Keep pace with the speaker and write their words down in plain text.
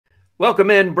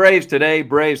Welcome in, Braves Today,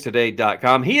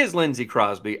 bravestoday.com. He is Lindsay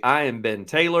Crosby. I am Ben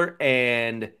Taylor.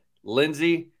 And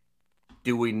Lindsay,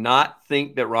 do we not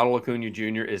think that Ronald Acuña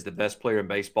Jr. is the best player in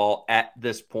baseball at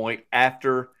this point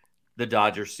after the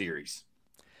Dodgers series?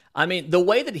 I mean, the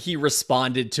way that he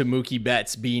responded to Mookie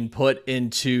Betts being put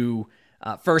into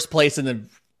first place in the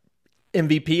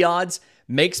MVP odds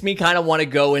makes me kind of want to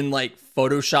go and like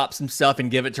Photoshop some stuff and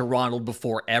give it to Ronald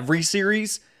before every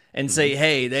series and say,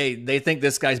 hey, they think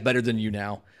this guy's better than you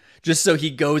now, just so he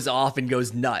goes off and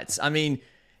goes nuts. I mean,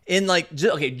 in like,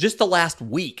 just the last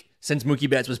week since Mookie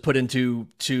Betts was put into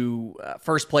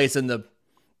first place in the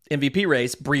MVP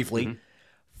race briefly,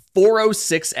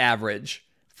 406 average,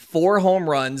 4 home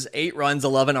runs, 8 runs,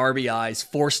 11 RBIs,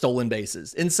 4 stolen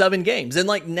bases in 7 games. And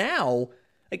like now,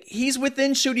 like he's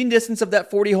within shooting distance of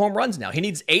that 40 home runs now. He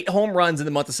needs 8 home runs in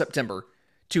the month of September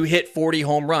to hit 40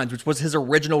 home runs, which was his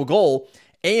original goal.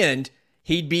 And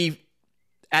he'd be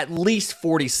at least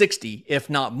 40-60, if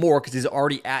not more, because he's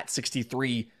already at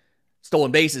 63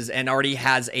 stolen bases and already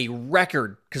has a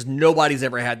record because nobody's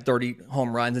ever had 30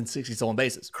 home runs and 60 stolen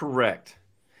bases. Correct.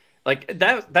 Like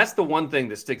that's the one thing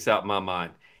that sticks out in my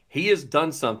mind. He has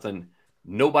done something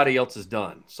nobody else has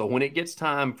done. So when it gets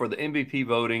time for the MVP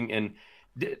voting, and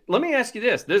let me ask you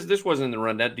this. This wasn't in the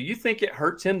rundown. Do you think it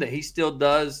hurts him that he still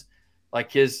does like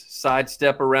his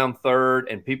sidestep around third,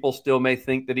 and people still may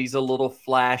think that he's a little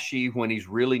flashy when he's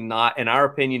really not? In our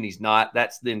opinion, he's not.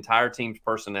 That's the entire team's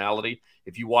personality.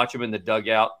 If you watch him in the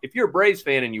dugout, if you're a Braves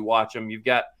fan and you watch him, you've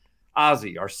got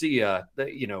Ozzie, Arcia,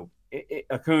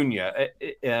 Acuña,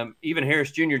 even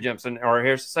Harris Jr. jumps in, or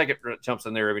Harris II jumps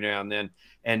in there every now and then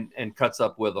and cuts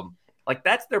up with them. Like,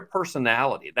 that's their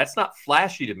personality. That's not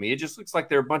flashy to me. It just looks like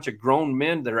they're a bunch of grown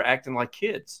men that are acting like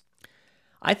kids.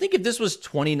 I think if this was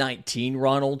 2019,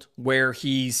 Ronald, where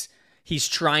he's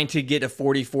trying to get a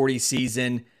 40-40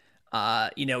 season,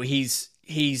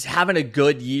 he's having a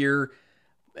good year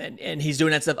and he's doing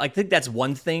that stuff, I think that's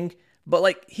one thing. But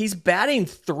like, he's batting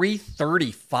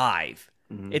 .335.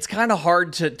 It's kind of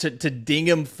hard to ding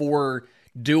him for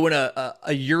doing a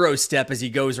Euro step as he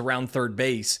goes around third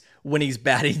base when he's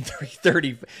batting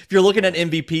 .330. If you're looking at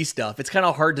MVP stuff, it's kind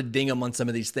of hard to ding him on some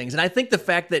of these things. And I think the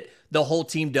fact that the whole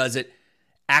team does it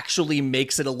actually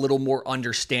makes it a little more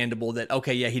understandable that,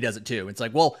 okay, yeah, he does it too. It's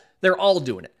like, well, they're all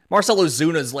doing it. Marcell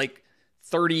Ozuna's like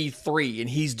 33 and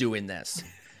he's doing this.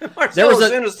 Marcell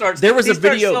Ozuna starts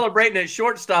celebrating at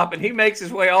shortstop, and he makes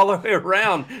his way all the way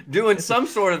around doing some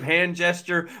sort of hand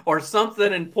gesture or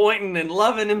something and pointing and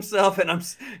loving himself, and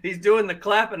he's doing the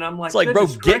clap, and I'm like, it's like, bro,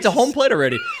 get to home plate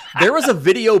already. There was a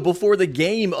video before the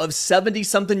game of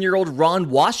 70-something-year-old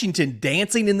Ron Washington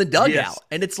dancing in the dugout,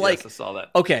 and it's like, I saw that.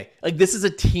 Okay, like this is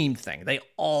a team thing. They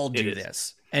all do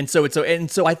this, and so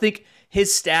I think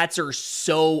his stats are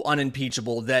so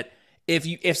unimpeachable that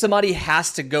if somebody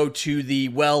has to go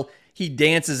to he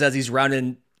dances as he's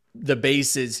rounding the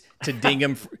bases to ding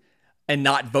him and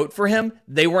not vote for him,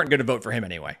 they weren't going to vote for him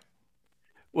anyway.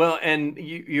 Well, and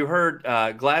you heard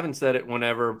Glavine said it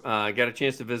whenever I got a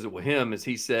chance to visit with him, as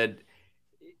he said,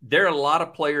 there are a lot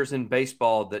of players in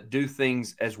baseball that do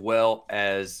things as well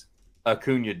as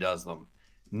Acuña does them.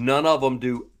 None of them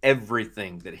do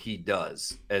everything that he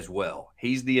does as well.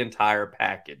 He's the entire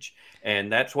package, and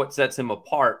that's what sets him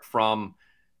apart from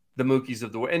the Mookies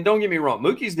of the world. And don't get me wrong,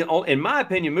 in my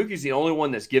opinion, Mookie's the only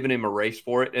one that's given him a race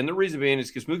for it. And the reason being is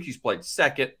because Mookie's played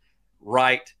second,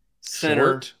 right,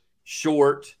 center,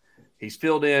 short. He's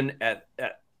filled in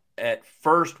at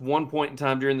first one point in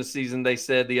time during the season. They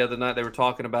said the other night they were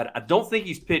talking about it. I don't think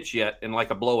he's pitched yet in like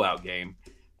a blowout game.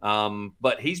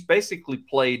 But he's basically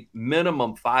played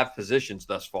minimum 5 positions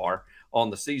thus far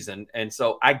on the season. And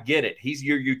so I get it. He's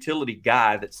your utility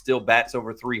guy that still bats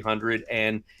over 300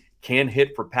 and can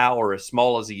hit for power as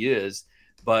small as he is.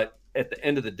 But at the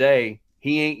end of the day,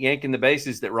 he ain't yanking the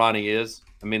bases that Ronnie is.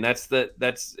 I mean, that's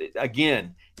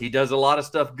again, he does a lot of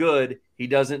stuff good. He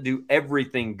doesn't do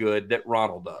everything good that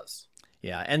Ronald does.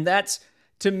 Yeah. And that's,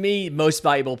 to me, most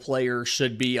valuable player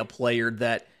should be a player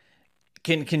that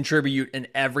can contribute in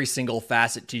every single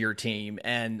facet to your team.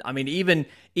 And I mean, even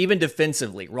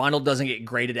defensively, Ronald doesn't get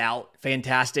graded out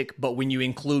fantastic, but when you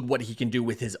include what he can do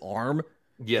with his arm,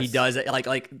 he does it.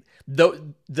 Like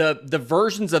the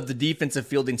versions of the defensive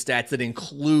fielding stats that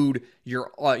include your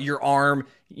arm,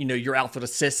 your outfield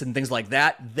assists and things like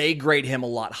that, they grade him a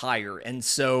lot higher. And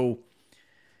so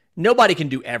nobody can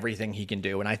do everything he can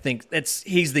do. And I think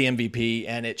he's the MVP,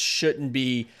 and it shouldn't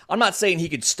be, I'm not saying he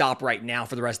could stop right now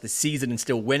for the rest of the season and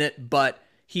still win it, but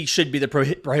he should be the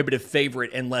prohibitive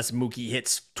favorite unless Mookie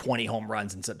hits 20 home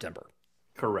runs in September.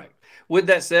 Correct. With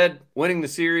that said, winning the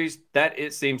series, that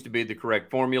it seems to be the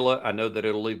correct formula. I know that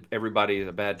it'll leave everybody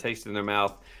a bad taste in their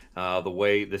mouth, the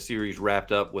way the series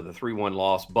wrapped up with a 3-1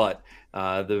 loss. But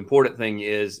the important thing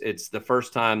is it's the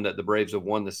first time that the Braves have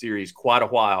won the series quite a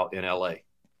while in LA.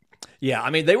 Yeah, I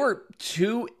mean, they were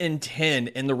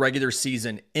 2-10 in the regular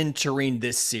season entering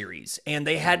this series, and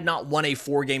they had not won a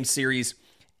 4-game series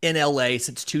in LA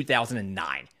since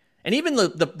 2009. And even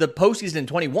the postseason in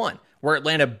 21, where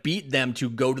Atlanta beat them to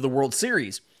go to the World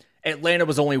Series, Atlanta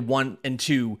was only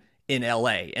 1-2 in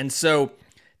LA. And so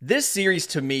this series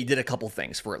to me did a couple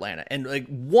things for Atlanta. And like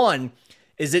one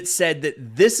is it said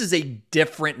that this is a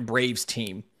different Braves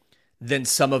team than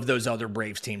some of those other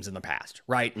Braves teams in the past,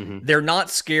 right? Mm-hmm. They're not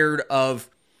scared of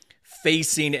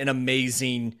facing an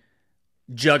amazing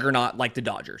juggernaut like the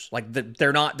Dodgers. Like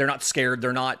they're not scared.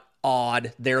 They're not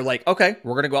odd. They're like, okay,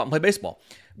 we're going to go out and play baseball.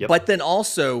 Yep. But then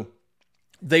also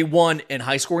they won in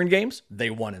high scoring games. They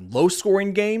won in low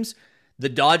scoring games. The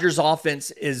Dodgers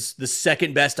offense is the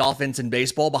second best offense in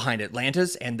baseball behind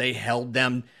Atlanta's, and they held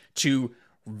them to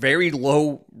very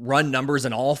low run numbers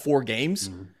in all 4 games.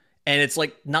 Mm-hmm. And it's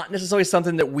like not necessarily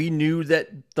something that we knew that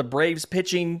the Braves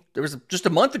pitching, there was just a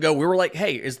month ago, we were like,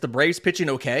 hey, is the Braves pitching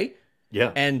okay?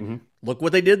 Yeah. And look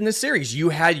what they did in this series. You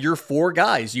had your 4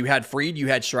 guys. You had Fried, you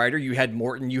had Strider, you had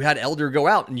Morton, you had Elder go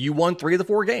out, and you won 3 of the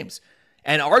 4 games.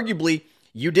 And arguably,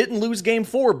 you didn't lose game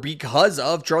 4 because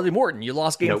of Charlie Morton. You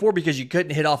lost game 4 because you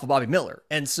couldn't hit off of Bobby Miller.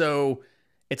 And so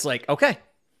it's like, okay,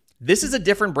 this is a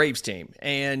different Braves team.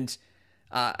 And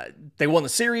they won the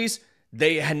series.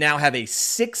 They now have a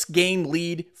 6-game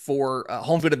lead for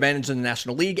home field advantage in the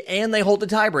National League, and they hold the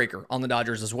tiebreaker on the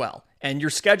Dodgers as well. And your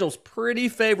schedule's pretty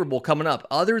favorable coming up.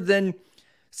 Other than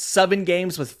 7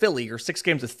 games with Philly or 6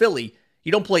 games with Philly,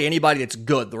 you don't play anybody that's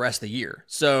good the rest of the year.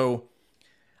 So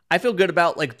I feel good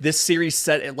about like this series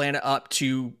set Atlanta up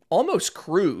to almost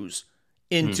cruise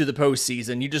into the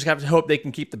postseason. You just have to hope they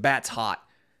can keep the bats hot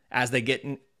as they get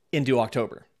into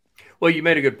October. Well, you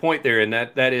made a good point there, and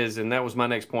that was my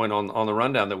next point on the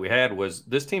rundown that we had was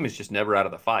this team is just never out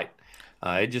of the fight.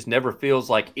 It just never feels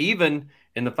like, even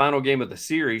in the final game of the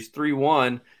series,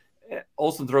 3-1,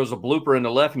 Olsen throws a blooper in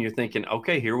the left, and you're thinking,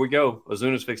 okay, here we go.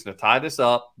 Ozuna's fixing to tie this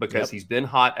up because he's been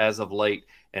hot as of late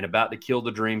and about to kill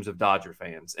the dreams of Dodger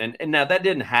fans. And now that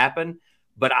didn't happen,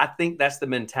 but I think that's the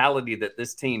mentality that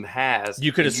this team has.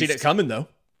 You could have seen it coming, though.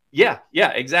 Yeah,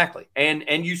 exactly.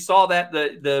 And you saw that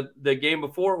the game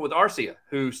before with Arcia,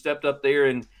 who stepped up there,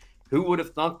 and who would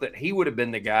have thought that he would have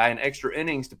been the guy in extra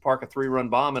innings to park a 3-run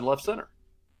bomb in left center.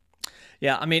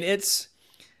 Yeah, I mean, it's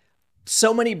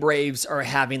so many Braves are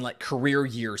having like career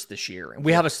years this year. And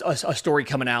we have a story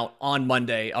coming out on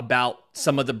Monday about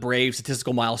some of the Braves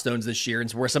statistical milestones this year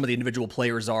and where some of the individual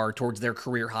players are towards their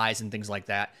career highs and things like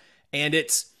that. And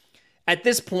at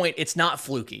this point, it's not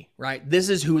fluky, right? This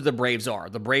is who the Braves are.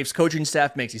 The Braves coaching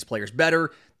staff makes these players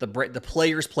better. The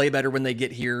players play better when they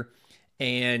get here.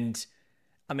 And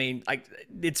I mean,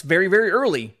 it's very, very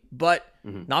early, but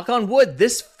knock on wood,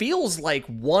 this feels like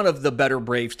one of the better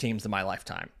Braves teams in my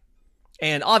lifetime.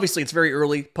 And obviously it's very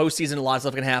early. Postseason, a lot of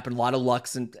stuff can happen, a lot of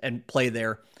lucks and play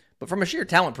there. But from a sheer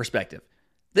talent perspective,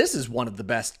 this is one of the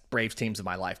best Braves teams of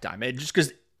my lifetime. Just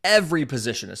because every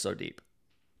position is so deep.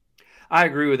 I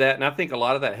agree with that, and I think a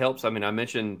lot of that helps. I mean, I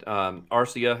mentioned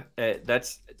Arcia.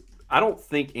 I don't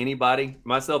think anybody,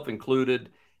 myself included,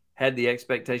 had the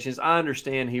expectations. I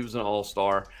understand he was an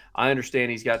all-star. I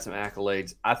understand he's got some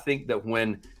accolades. I think that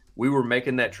when we were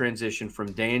making that transition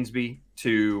from Dansby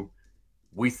to,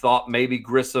 we thought maybe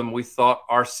Grissom, we thought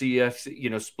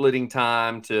Arcia, splitting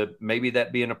time, to maybe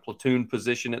that being a platoon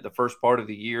position at the first part of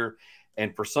the year.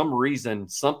 And for some reason,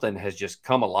 something has just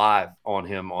come alive on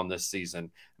him on this season.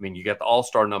 I mean, you got the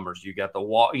all-star numbers, you got the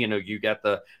walk, you got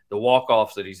the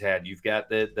walk-offs that he's had, you've got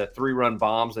the 3-run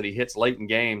bombs that he hits late in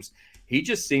games. He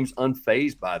just seems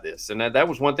unfazed by this. And that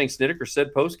was one thing Snedeker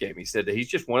said post-game. He said that he's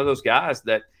just one of those guys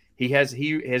that he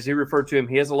referred to him,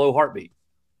 he has a low heartbeat.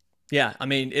 Yeah, I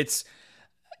mean,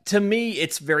 to me,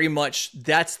 it's very much,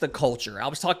 that's the culture. I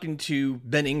was talking to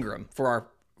Ben Ingram for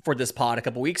this pod a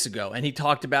couple weeks ago, and he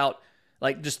talked about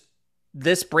like just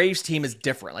this Braves team is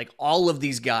different. Like all of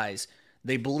these guys,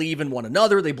 they believe in one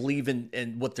another. They believe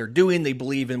in what they're doing. They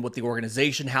believe in what the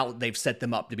organization, how they've set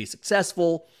them up to be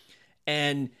successful.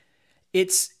 And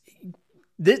this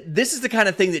is the kind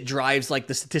of thing that drives like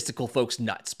the statistical folks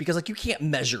nuts, because like you can't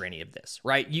measure any of this,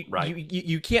 right?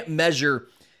 You can't measure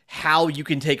how you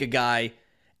can take a guy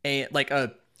and like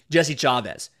a Jesse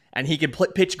Chavez, and he can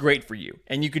pitch great for you,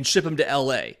 and you can ship him to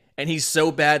LA, and he's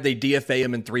so bad they DFA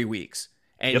him in 3 weeks,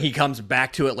 and he comes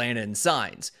back to Atlanta and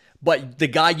signs. But the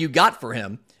guy you got for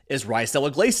him is Raisel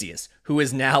Iglesias, who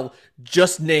is now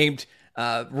just named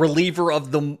reliever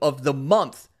of the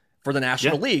month for the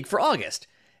National League for August.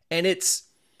 And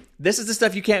this is the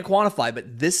stuff you can't quantify,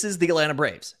 but this is the Atlanta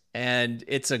Braves. And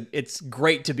it's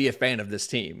great to be a fan of this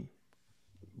team.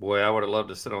 Boy, I would have loved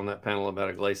to sit on that panel about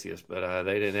Iglesias, but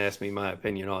they didn't ask me my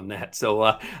opinion on that. So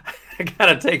I got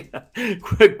to take a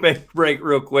quick break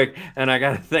real quick, and I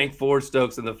got to thank Ford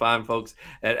Stokes and the fine folks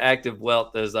at Active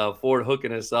Wealth as Ford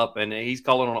hooking us up, and he's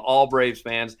calling on all Braves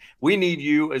fans. We need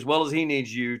you as well as he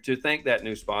needs you to thank that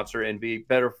new sponsor and be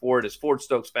better for it. As Ford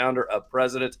Stokes, founder of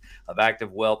president of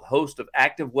Active Wealth, host of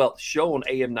Active Wealth Show on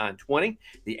AM 920,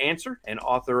 The Answer, and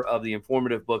author of the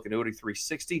informative book Annuity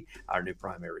 360, our new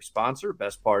primary sponsor.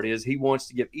 Best part is he wants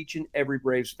to give each and every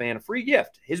Braves fan a free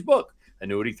gift, his book,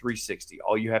 Annuity 360.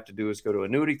 All you have to do is go to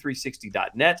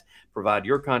annuity360.net, provide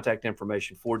your contact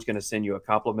information. Ford's going to send you a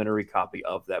complimentary copy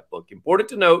of that book. Important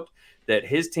to note that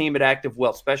his team at Active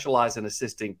Wealth specialize in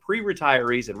assisting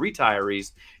pre-retirees and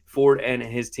retirees. Ford and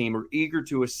his team are eager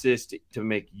to assist to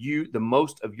make you the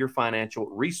most of your financial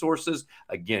resources.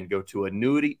 Again, go to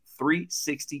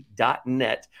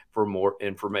annuity360.net for more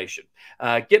information.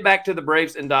 Get back to the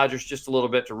Braves and Dodgers just a little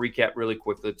bit to recap really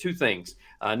quickly. Two things.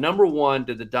 Number one,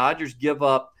 did the Dodgers give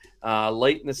up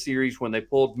late in the series when they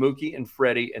pulled Mookie and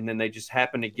Freddie, and then they just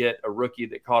happened to get a rookie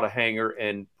that caught a hanger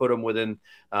and put them within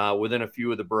a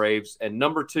few of the Braves? And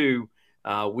number two,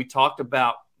 we talked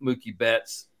about Mookie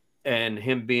Betts and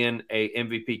him being a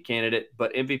MVP candidate,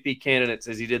 but MVP candidates,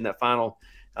 as he did in that final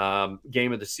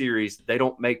game of the series, they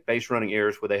don't make base running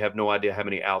errors where they have no idea how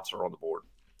many outs are on the board.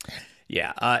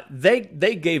 Yeah,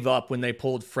 they gave up when they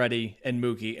pulled Freddie and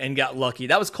Mookie and got lucky.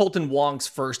 That was Colton Wong's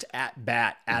first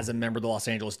at-bat as a member of the Los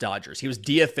Angeles Dodgers. He was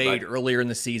DFA'd earlier in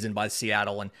the season by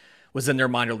Seattle and was in their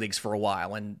minor leagues for a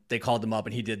while, and they called him up,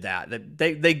 and he did that.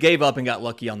 They gave up and got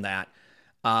lucky on that.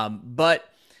 But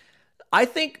I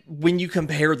think when you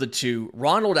compare the two,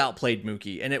 Ronald outplayed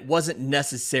Mookie, and it wasn't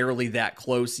necessarily that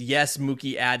close. Yes,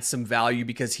 Mookie adds some value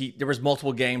because there was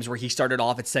multiple games where he started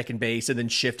off at second base and then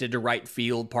shifted to right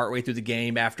field partway through the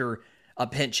game after a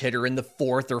pinch hitter in the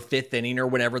fourth or fifth inning or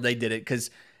whenever they did it, because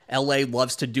LA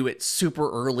loves to do it super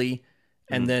early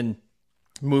and then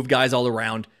move guys all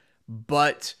around.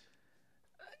 But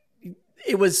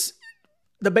it was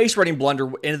the base running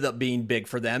blunder ended up being big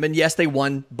for them. And yes, they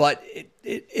won, but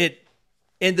it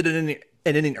ended an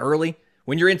inning early.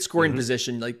 When you're in scoring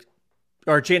position,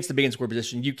 or a chance to be in scoring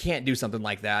position, you can't do something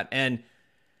like that. And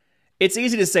it's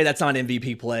easy to say that's not an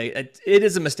MVP play. It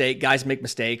is a mistake. Guys make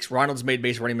mistakes. Ronald's made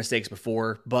base running mistakes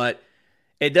before, but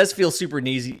it does feel super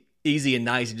easy and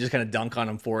nice to just kind of dunk on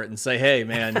him for it and say, hey,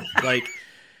 man,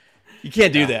 you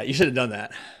can't do that. You should have done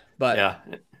that. But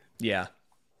yeah.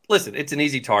 Listen, it's an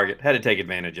easy target. Had to take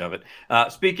advantage of it.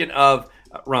 Speaking of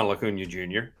Ronald Acuña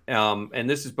Jr., and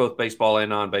this is both baseball and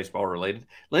non-baseball related.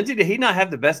 Lindsay, did he not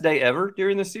have the best day ever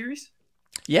during this series?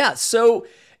 Yeah. So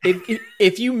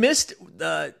if you missed,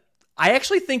 I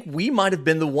actually think we might have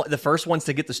been the first ones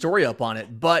to get the story up on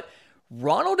it. But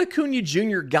Ronald Acuña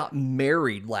Jr. got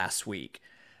married last week.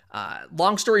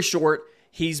 Long story short,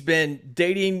 he's been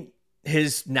dating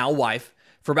his now wife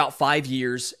for about 5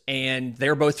 years, and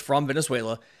they're both from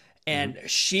Venezuela. And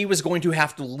she was going to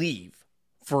have to leave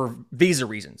for visa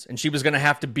reasons. And she was going to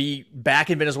have to be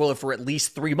back in Venezuela for at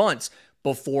least 3 months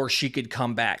before she could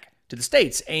come back to the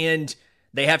States. And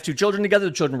they have 2 children together.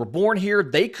 The children were born here.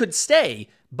 They could stay,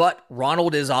 but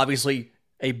Ronald is obviously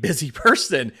a busy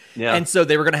person. Yeah. And so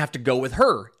they were going to have to go with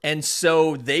her. And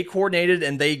so they coordinated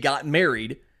and they got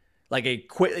married like a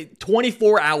quick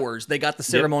 24 hours. They got the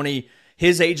ceremony. Yep.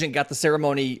 His agent got the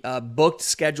ceremony booked,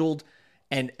 scheduled,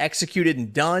 and executed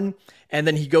and done. And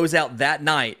then he goes out that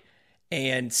night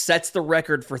and sets the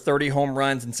record for 30 home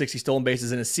runs and 60 stolen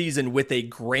bases in a season with a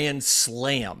grand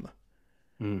slam.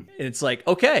 And it's like,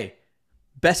 okay,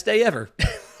 best day ever.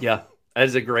 Yeah, that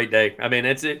is a great day. I mean,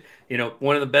 it's it. You know,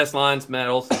 one of the best lines Matt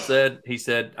Olson said, he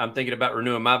said, I'm thinking about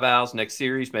renewing my vows next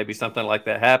series. Maybe something like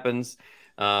that happens.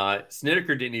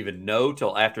 Snedeker didn't even know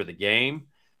till after the game.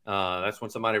 That's when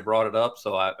somebody brought it up.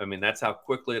 So, I mean, that's how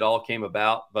quickly it all came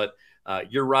about. But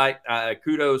you're right.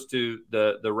 Kudos to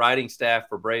the writing staff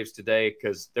for Braves today,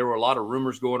 because there were a lot of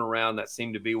rumors going around that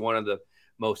seemed to be one of the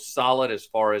most solid as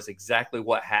far as exactly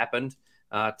what happened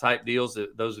type deals.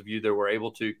 Those of you that were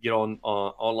able to get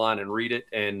online and read it,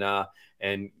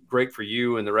 and great for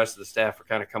you and the rest of the staff for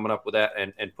kind of coming up with that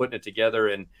and putting it together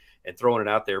and throwing it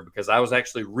out there, because I was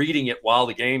actually reading it while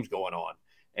the game's going on.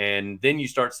 And then you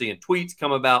start seeing tweets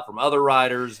come about from other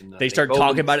writers. And they start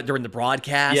talking about it during the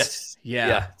broadcast. Yes.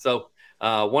 Yeah. So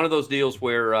one of those deals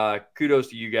where kudos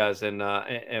to you guys and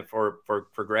for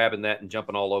grabbing that and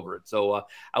jumping all over it. So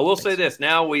I will say this: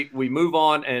 now we move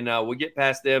on and we get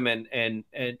past them and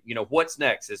what's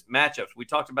next is matchups. We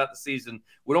talked about the season.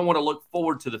 We don't want to look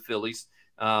forward to the Phillies.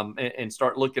 And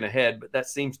start looking ahead, but that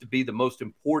seems to be the most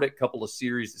important couple of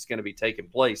series that's going to be taking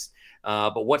place.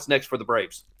 But what's next for the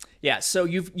Braves? Yeah, so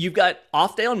you've got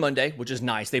off day on Monday, which is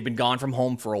nice. They've been gone from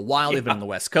home for a while. They've been on the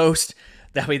West Coast.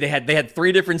 That way they had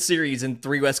 3 different series in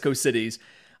 3 West Coast cities.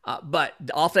 But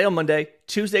off day on Monday,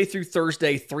 Tuesday through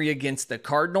Thursday, 3 against the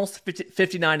Cardinals,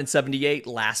 59-78,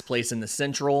 last place in the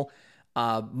Central.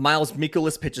 Miles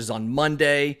Mikolas pitches on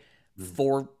Monday,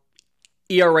 4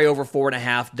 ERA over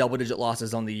 4.5, double-digit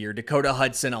losses on the year. Dakota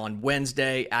Hudson on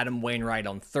Wednesday, Adam Wainwright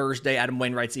on Thursday. Adam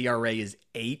Wainwright's ERA is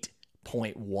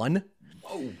 8.1.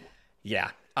 Whoa. Yeah.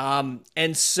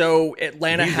 And so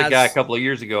Atlanta He's has... the guy a couple of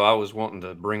years ago I was wanting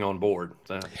to bring on board.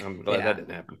 So I'm glad that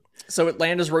didn't happen. So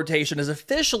Atlanta's rotation is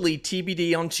officially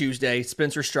TBD on Tuesday,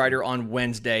 Spencer Strider on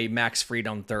Wednesday, Max Fried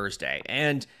on Thursday.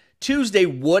 And Tuesday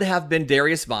would have been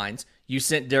Darius Vines. You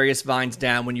sent Darius Vines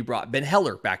down when you brought Ben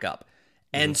Heller back up.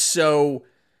 And so,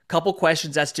 couple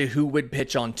questions as to who would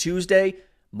pitch on Tuesday.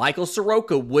 Michael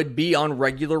Soroka would be on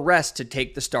regular rest to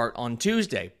take the start on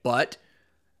Tuesday, but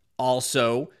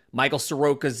also Michael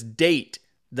Soroka's date.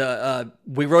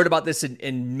 We wrote about this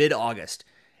in mid-August.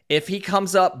 If he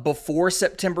comes up before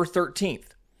September 13th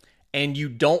and you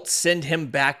don't send him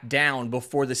back down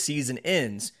before the season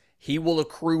ends, he will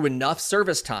accrue enough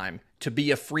service time to be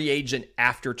a free agent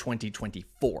after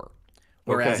 2024.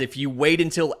 Whereas if you wait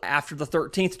until after the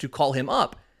 13th to call him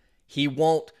up,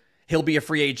 he'll be a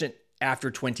free agent after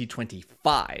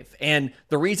 2025. And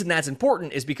the reason that's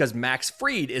important is because Max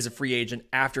Fried is a free agent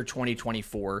after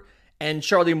 2024. And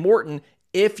Charlie Morton,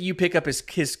 if you pick up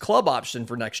his club option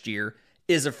for next year,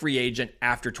 is a free agent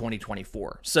after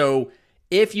 2024. So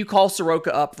if you call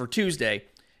Soroka up for Tuesday,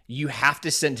 you have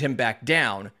to send him back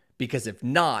down, because if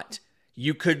not,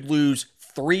 you could lose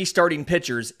 3 starting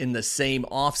pitchers in the same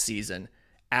offseason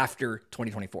after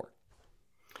 2024.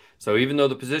 So even though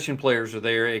the position players are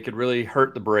there, it could really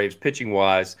hurt the Braves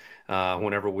pitching-wise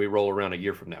whenever we roll around a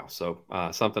year from now. So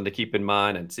something to keep in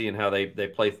mind, and seeing how they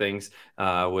play things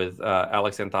with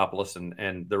Alex Anthopoulos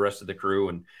and the rest of the crew.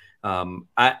 And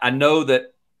I know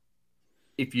that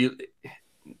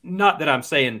not that I'm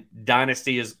saying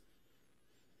dynasty is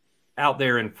out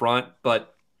there in front,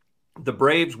 but the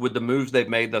Braves, with the moves they've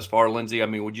made thus far, Lindsay, I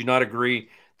mean, would you not agree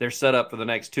they're set up for the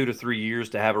next 2 to 3 years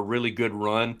to have a really good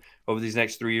run over these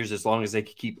next 3 years, as long as they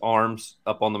can keep arms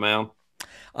up on the mound?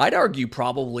 I'd argue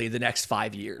probably the next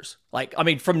 5 years.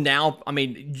 From now,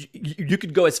 you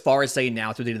could go as far as saying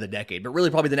now through the end of the decade, but really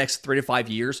probably the next 3 to 5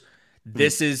 years.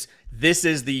 This is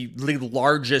the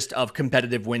largest of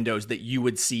competitive windows that you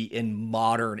would see in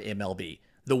modern MLB.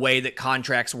 The way that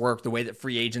contracts work, the way that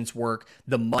free agents work,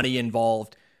 the money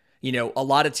involved. A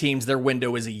lot of teams, their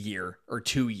window is a year or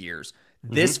 2 years.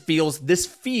 This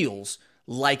feels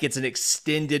like it's an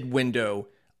extended window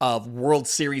of World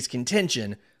Series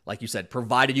contention, like you said,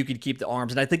 provided you could keep the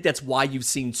arms. And I think that's why you've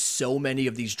seen so many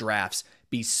of these drafts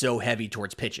be so heavy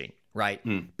towards pitching, right?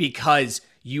 Because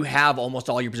you have almost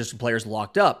all your position players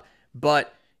locked up,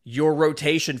 but your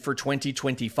rotation for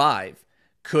 2025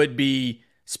 could be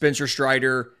Spencer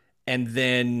Strider and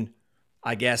then,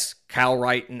 I guess, Kyle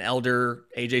Wright and Elder,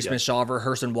 AJ Smith-Shawver,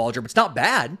 Hurston Waldrop. It's not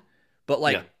bad, but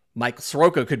Michael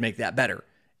Soroka could make that better.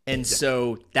 And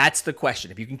so that's the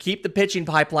question. If you can keep the pitching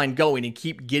pipeline going and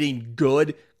keep getting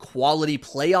good quality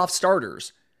playoff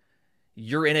starters,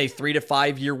 you're in a 3 to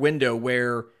 5 year window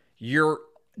where you're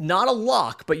not a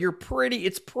lock, but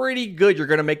it's pretty good. You're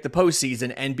going to make the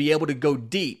postseason and be able to go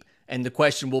deep. And the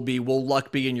question will be, will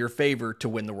luck be in your favor to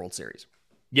win the World Series?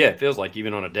 Yeah, it feels like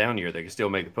even on a down year, they can still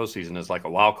make the postseason as like a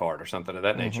wild card or something of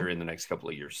that nature in the next couple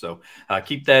of years. So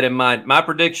keep that in mind. My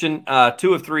prediction,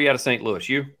 2 of 3 out of St. Louis.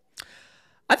 You?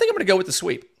 I think I'm going to go with the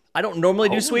sweep. I don't normally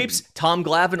do sweeps. Tom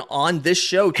Glavine on this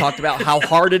show talked about how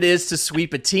hard it is to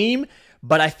sweep a team,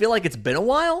 but I feel like it's been a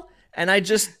while, and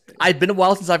I've been a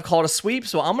while since I've called a sweep,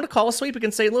 so I'm going to call a sweep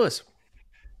against St. Louis.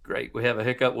 Great. We have a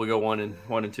hiccup. We'll go 1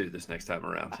 and 2 this next time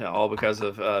around. All because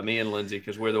of me and Lindsay,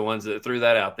 because we're the ones that threw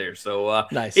that out there. So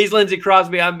nice. He's Lindsay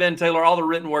Crosby. I'm Ben Taylor. All the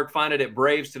written work, find it at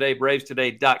Braves Today,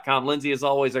 bravestoday.com. Lindsay, as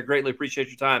always, I greatly appreciate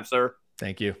your time, sir.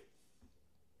 Thank you.